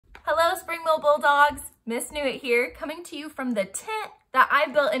Hello, Spring Mill Bulldogs. Miss Newett here, coming to you from the tent that I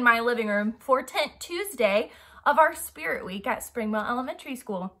built in my living room for Tent Tuesday of our Spirit Week at Spring Mill Elementary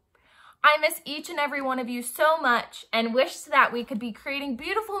School. I miss each and every one of you so much and wish that we could be creating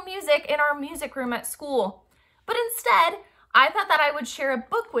beautiful music in our music room at school. But instead, I thought that I would share a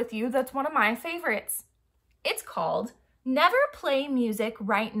book with you that's one of my favorites. It's called Never Play Music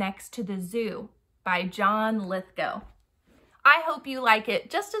Right Next to the Zoo by John Lithgow. I hope you like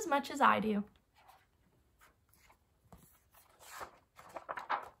it just as much as I do.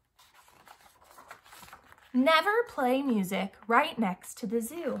 Never play music right next to the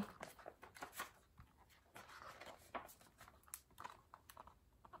zoo.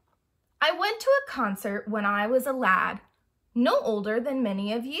 I went to a concert when I was a lad, no older than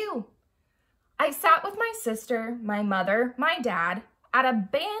many of you. I sat with my sister, my mother, my dad, at a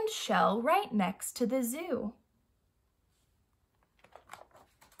band shell right next to the zoo.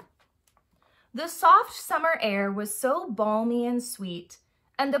 The soft summer air was so balmy and sweet,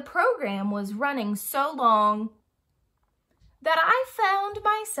 and the program was running so long, that I found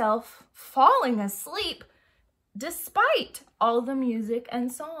myself falling asleep despite all the music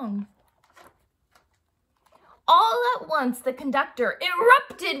and song. All at once the conductor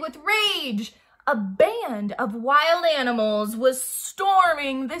erupted with rage. A band of wild animals was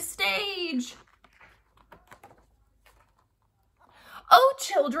storming the stage. Oh,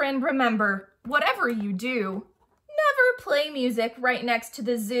 children, remember, whatever you do, never play music right next to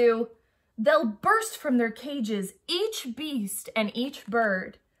the zoo. They'll burst from their cages, each beast and each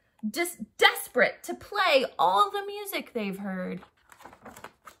bird, just desperate to play all the music they've heard.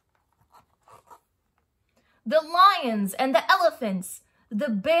 The lions and the elephants, the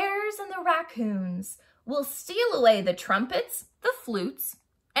bears and the raccoons will steal away the trumpets, the flutes,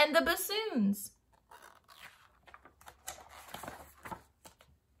 and the bassoons.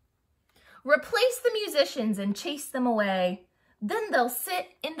 Replace the musicians and chase them away. Then they'll sit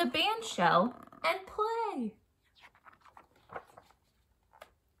in the band shell and play.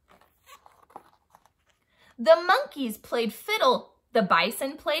 The monkeys played fiddle, the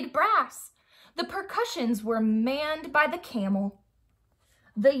bison played brass. The percussions were manned by the camel.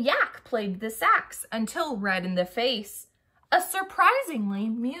 The yak played the sax until red in the face, a surprisingly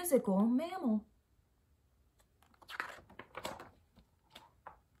musical mammal.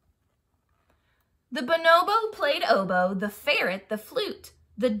 The bonobo played oboe, the ferret the flute.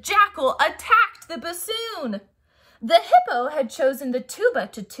 The jackal attacked the bassoon. The hippo had chosen the tuba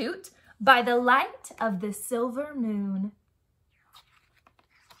to toot by the light of the silver moon.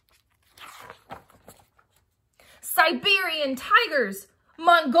 Siberian tigers,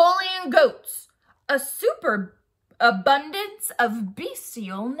 Mongolian goats, a super abundance of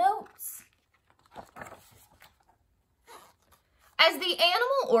bestial notes. As the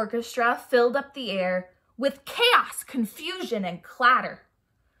animal orchestra filled up the air with chaos, confusion, and clatter,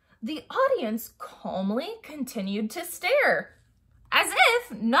 the audience calmly continued to stare, as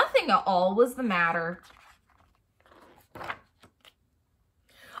if nothing at all was the matter.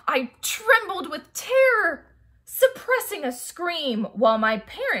 I trembled with terror, suppressing a scream while my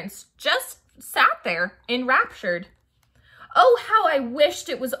parents just sat there enraptured. Oh, how I wished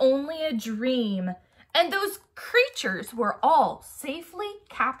it was only a dream, and those creatures were all safely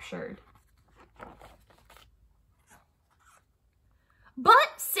captured. But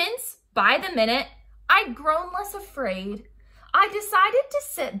since, by the minute, I'd grown less afraid, I decided to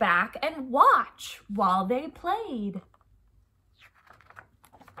sit back and watch while they played.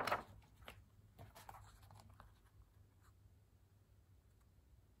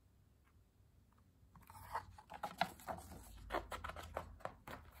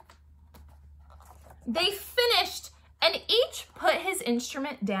 They finished, and each put his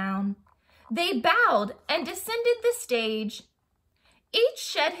instrument down. They bowed and descended the stage. Each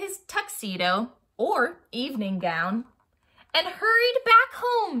shed his tuxedo, or evening gown, and hurried back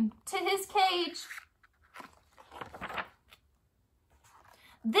home to his cage.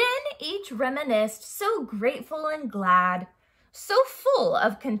 Then each reminisced, so grateful and glad, so full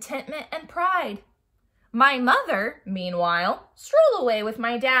of contentment and pride. My mother, meanwhile, strolled away with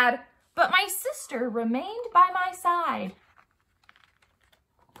my dad, but my sister remained by my side.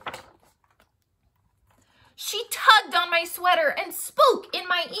 She tugged on my sweater and spoke in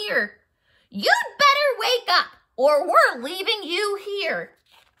my ear. "You'd better wake up, or we're leaving you here."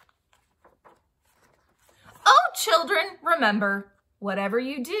 Oh, children, remember, whatever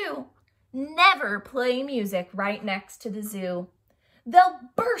you do, never play music right next to the zoo. They'll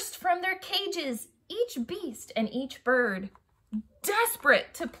burst from their cages, each beast and each bird,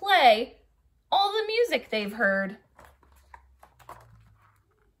 desperate to play all the music they've heard.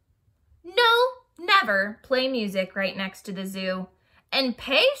 never play music right next to the zoo. And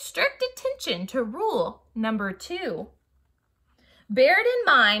pay strict attention to rule number 2. Bear it in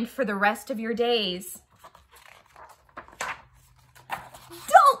mind for the rest of your days.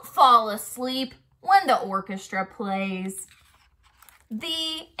 Don't fall asleep when the orchestra plays.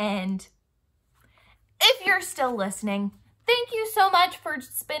 The end. If you're still listening, thank you so much for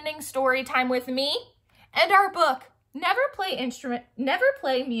spending story time with me and our book, Never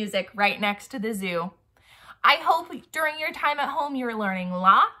Play Music Right Next to the Zoo. I hope during your time at home you're learning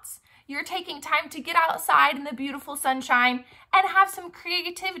lots. You're taking time to get outside in the beautiful sunshine and have some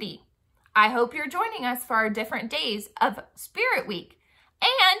creativity. I hope you're joining us for our different days of Spirit Week.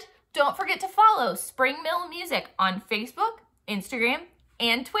 And don't forget to follow Spring Mill Music on Facebook, Instagram,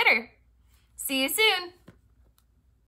 and Twitter. See you soon.